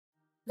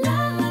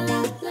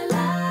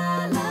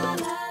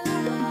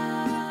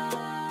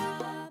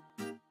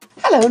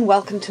Hello and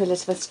welcome to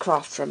Elizabeth's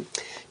Craft Room.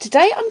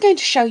 Today I'm going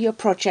to show you a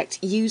project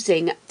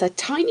using the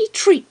tiny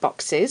treat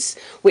boxes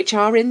which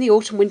are in the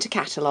Autumn Winter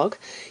catalogue.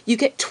 You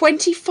get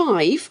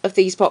 25 of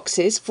these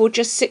boxes for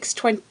just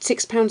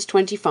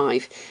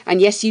 £6.25,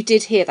 and yes, you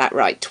did hear that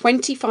right,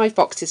 25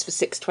 boxes for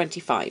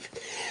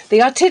 £6.25.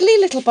 They are tiddly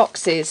little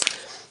boxes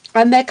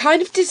and they're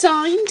kind of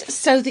designed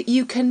so that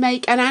you can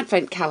make an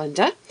advent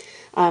calendar.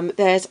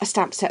 There's a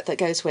stamp set that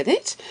goes with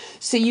it,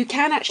 so you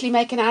can actually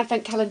make an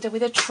advent calendar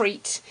with a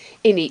treat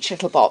in each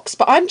little box.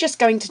 But I'm just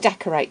going to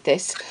decorate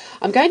this.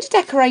 I'm going to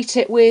decorate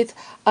it with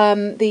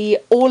the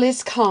All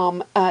Is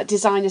Calm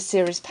designer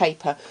series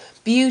paper.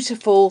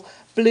 Beautiful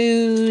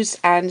blues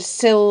and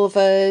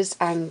silvers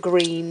and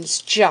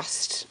greens,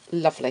 just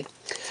lovely.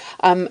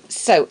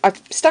 So I've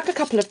stuck a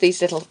couple of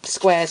these little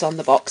squares on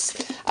the box.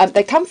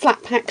 They come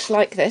flat packed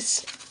like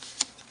this.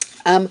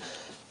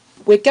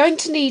 We're going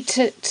to need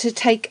to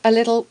take a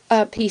little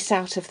piece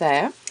out of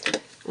there,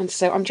 and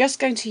so I'm just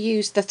going to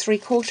use the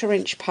 3/4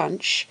 inch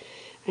punch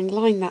and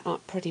line that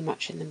up pretty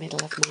much in the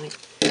middle of my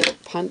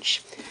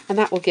punch, and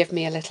that will give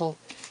me a little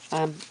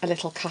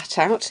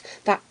cutout.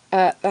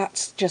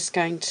 That's just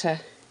going to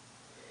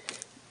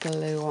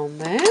glue on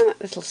there,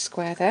 that little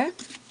square there.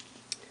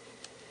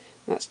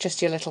 That's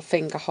just your little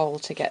finger hole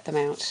to get them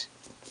out.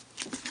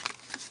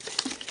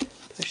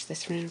 Push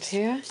this round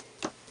here.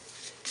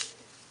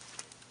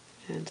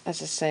 And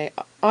as I say,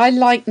 I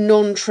like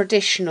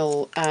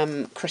non-traditional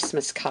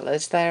Christmas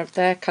colours.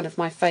 They're kind of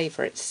my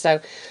favourites. So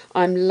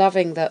I'm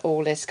loving the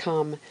All Is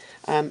Calm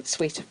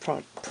suite of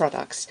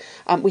products.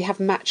 We have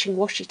matching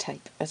washi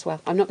tape as well.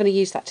 I'm not going to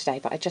use that today,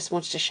 but I just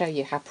wanted to show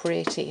you how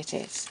pretty it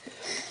is.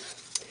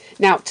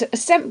 Now, to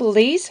assemble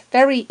these,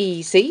 very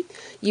easy.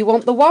 You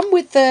want the one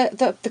with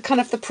the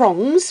kind of the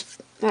prongs,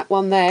 that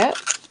one there,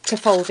 to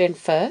fold in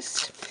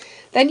first.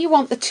 Then you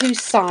want the two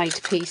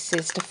side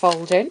pieces to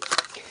fold in.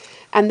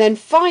 And then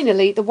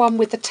finally, the one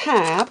with the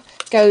tab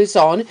goes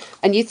on,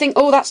 and you think,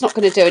 oh, that's not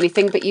going to do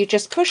anything, but you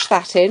just push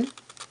that in,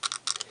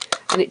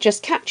 and it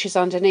just catches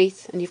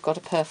underneath, and you've got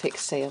a perfect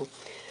seal.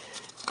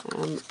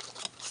 And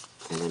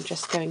I'm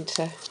just going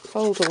to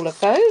fold all of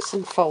those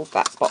and fold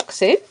that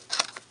box in.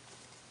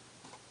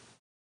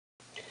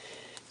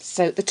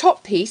 So the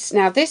top piece,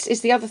 now this is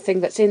the other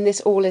thing that's in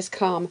this All Is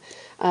Calm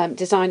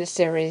designer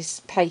series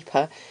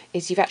paper,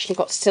 is you've actually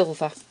got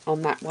silver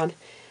on that one,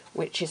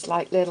 which is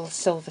like little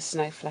silver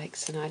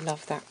snowflakes, and I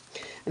love that.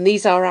 And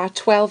these are our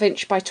 12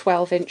 inch by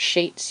 12 inch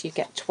sheets. You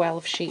get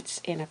 12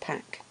 sheets in a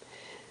pack.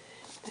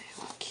 They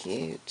are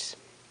cute.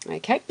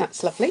 Okay,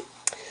 that's lovely.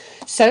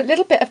 So a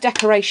little bit of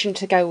decoration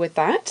to go with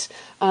that.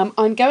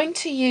 I'm going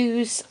to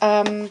use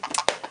a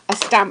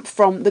stamp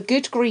from the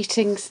Good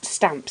Greetings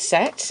stamp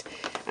set,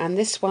 and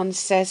this one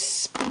says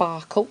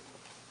Sparkle.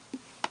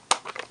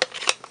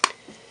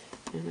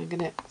 And I'm going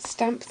to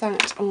stamp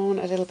that on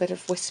a little bit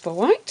of Whisper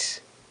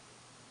White.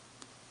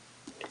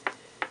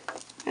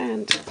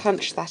 And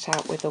punch that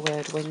out with the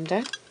word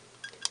window,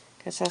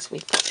 because as we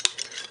put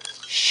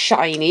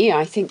shiny,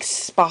 I think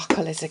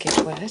sparkle is a good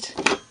word.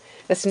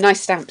 There's some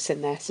nice stamps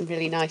in there, some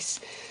really nice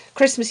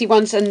Christmassy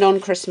ones and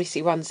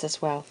non-Christmassy ones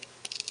as well.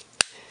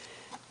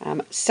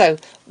 So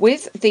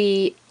with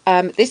the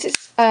this is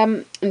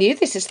new.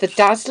 This is the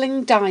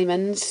Dazzling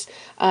Diamonds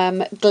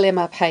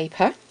glimmer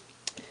paper.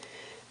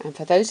 And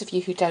for those of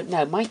you who don't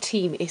know, my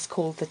team is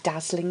called the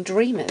Dazzling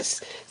Dreamers.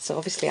 So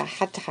obviously I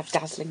had to have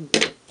Dazzling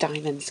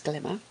Diamonds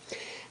Glimmer.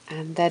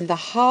 And then the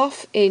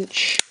 1/2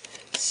 inch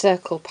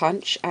circle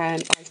punch,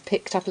 and I've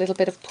picked up a little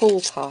bit of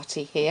Pool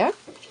Party here,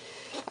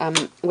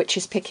 which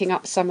is picking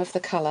up some of the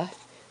colour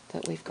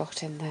that we've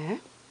got in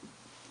there.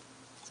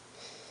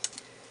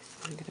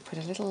 I'm going to put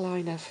a little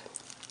line of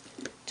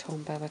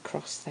Tombow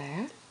across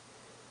there,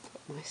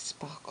 put my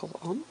sparkle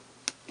on,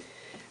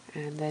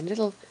 and then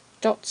little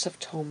dots of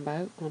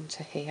Tombow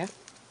onto here.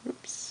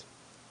 Oops.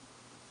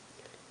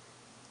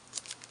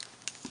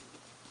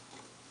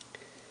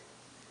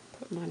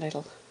 Put my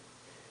little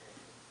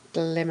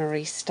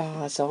glimmery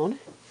stars on,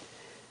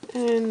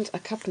 and a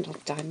couple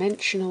of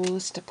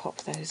dimensionals to pop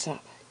those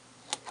up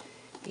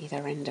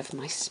either end of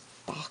my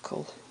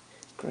sparkle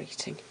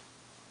greeting.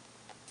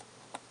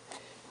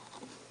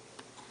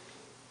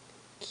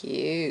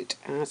 Cute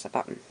as a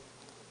button.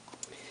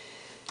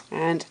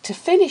 And to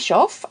finish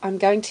off, I'm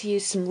going to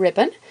use some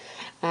ribbon,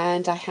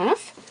 and I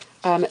have,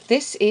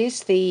 this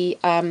is the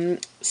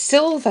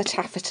silver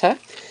taffeta.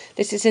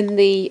 This is in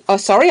the, oh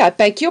sorry, I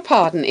beg your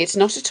pardon, it's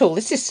not at all,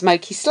 this is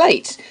smoky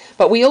slate,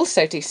 but we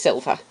also do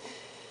silver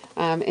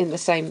in the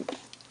same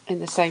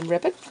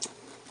ribbon.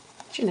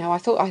 Do you know, I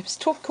thought I was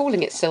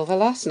calling it silver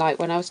last night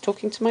when I was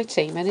talking to my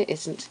team, and it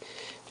isn't.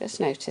 Just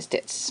noticed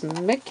it's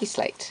smoky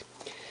slate.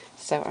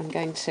 So I'm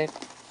going to,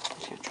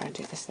 I'll try and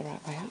do this the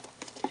right way up.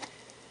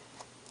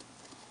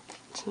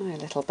 Tie a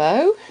little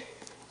bow,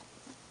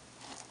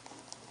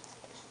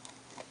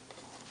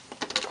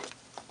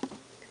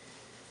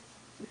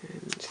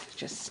 and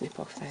just snip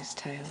off those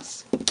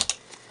tails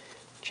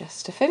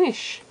just to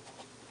finish.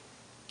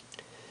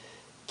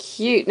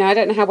 Cute. Now I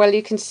don't know how well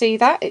you can see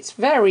that, it's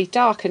very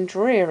dark and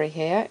dreary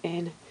here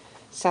in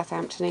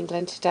Southampton,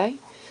 England today.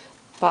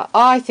 But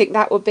I think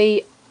that would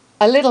be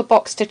a little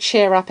box to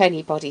cheer up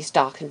anybody's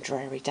dark and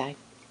dreary day.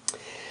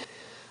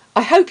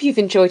 I hope you've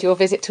enjoyed your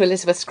visit to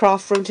Elizabeth's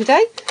craft room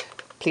today.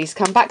 Please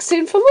come back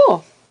soon for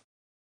more.